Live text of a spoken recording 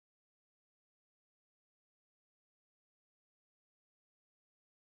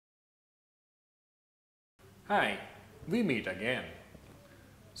Hi, we meet again.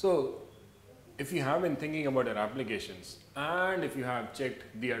 So, if you have been thinking about your applications and if you have checked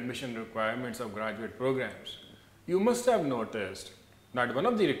the admission requirements of graduate programs, you must have noticed that one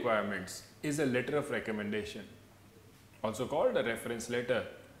of the requirements is a letter of recommendation, also called a reference letter,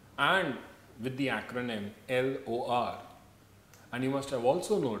 and with the acronym LOR. And you must have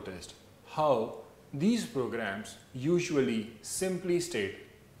also noticed how these programs usually simply state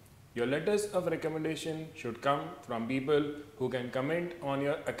your letters of recommendation should come from people who can comment on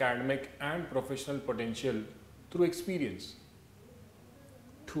your academic and professional potential through experience.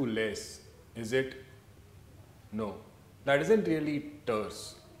 Too less, is it? No, that isn't really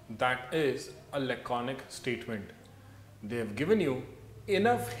terse. That is a laconic statement. They have given you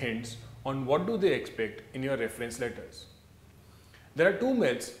enough hints on what do they expect in your reference letters. There are two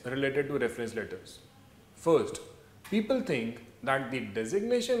myths related to reference letters. First, people think that the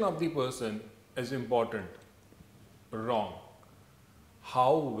designation of the person is important. Wrong.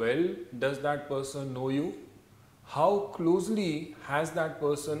 How well does that person know you? How closely has that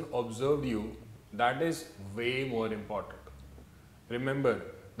person observed you? That is way more important. Remember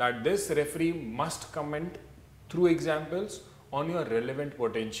that this referee must comment through examples on your relevant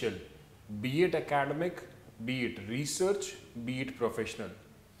potential, be it academic, be it research, be it professional.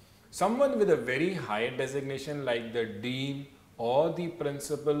 Someone with a very high designation like the dean or the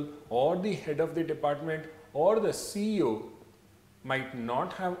principal or the head of the department or the CEO might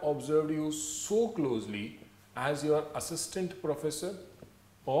not have observed you so closely as your assistant professor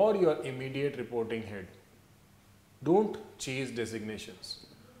or your immediate reporting head. Don't chase designations.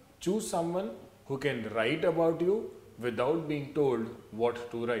 Choose someone who can write about you without being told what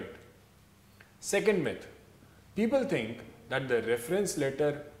to write. Second myth. People think that the reference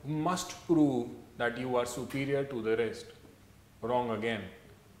letter must prove that you are superior to the rest. Wrong again.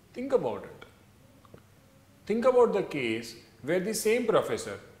 Think about it. Think about the case where the same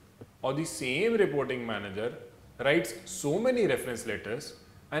professor or the same reporting manager writes so many reference letters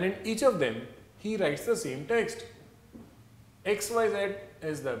and in each of them he writes the same text. XYZ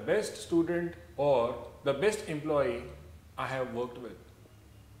is the best student or the best employee I have worked with.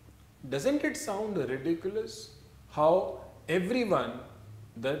 Doesn't it sound ridiculous how everyone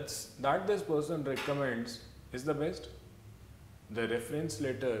that this person recommends is the best? The reference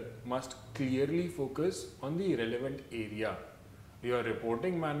letter must clearly focus on the relevant area. Your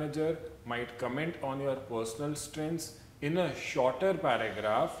reporting manager might comment on your personal strengths in a shorter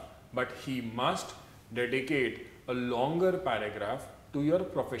paragraph, but he must dedicate a longer paragraph to your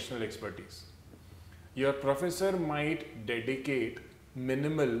professional expertise. Your professor might dedicate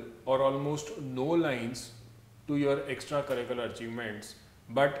minimal or almost no lines to your extracurricular achievements,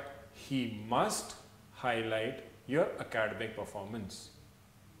 but he must highlight your academic performance.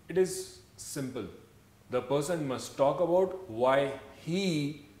 It is simple. The person must talk about why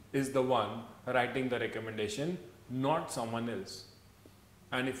he is the one writing the recommendation, not someone else.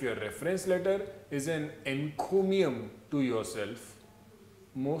 And if your reference letter is an encomium to yourself,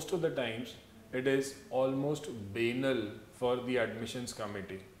 most of the times it is almost banal for the admissions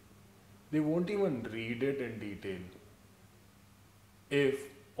committee. They won't even read it in detail. If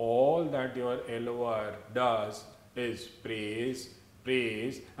all that your LOR does is praise,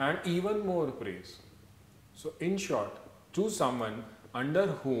 praise and even more praise. So in short, choose someone under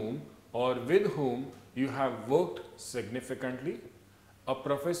whom or with whom you have worked significantly, a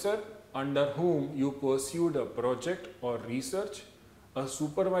professor under whom you pursued a project or research, a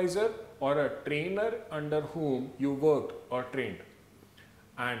supervisor or a trainer under whom you worked or trained.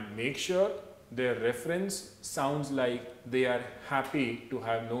 And make sure their reference sounds like they are happy to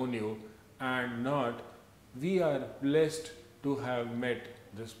have known you and not we are blessed to have met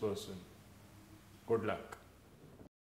this person. Good luck.